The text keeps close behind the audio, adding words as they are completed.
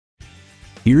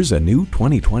Here's a new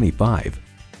 2025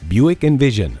 Buick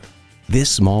Envision.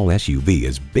 This small SUV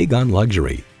is big on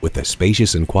luxury. With a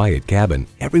spacious and quiet cabin,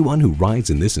 everyone who rides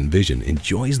in this Envision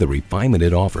enjoys the refinement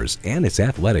it offers and its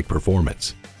athletic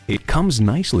performance. It comes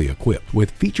nicely equipped with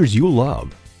features you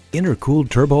love: intercooled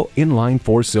turbo inline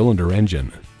 4-cylinder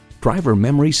engine, driver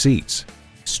memory seats,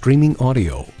 streaming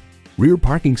audio, rear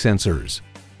parking sensors,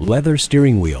 leather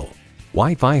steering wheel,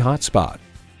 Wi-Fi hotspot,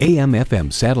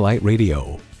 AM/FM satellite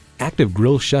radio, active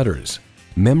grille shutters,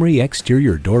 memory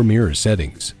exterior door mirror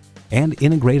settings, and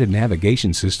integrated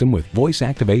navigation system with voice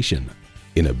activation.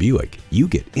 In a Buick, you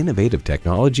get innovative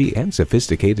technology and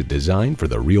sophisticated design for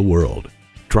the real world.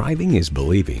 Driving is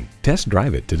believing. Test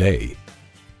drive it today.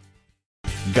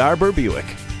 Garber Buick,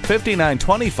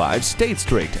 5925 State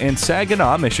Street in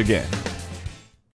Saginaw, Michigan.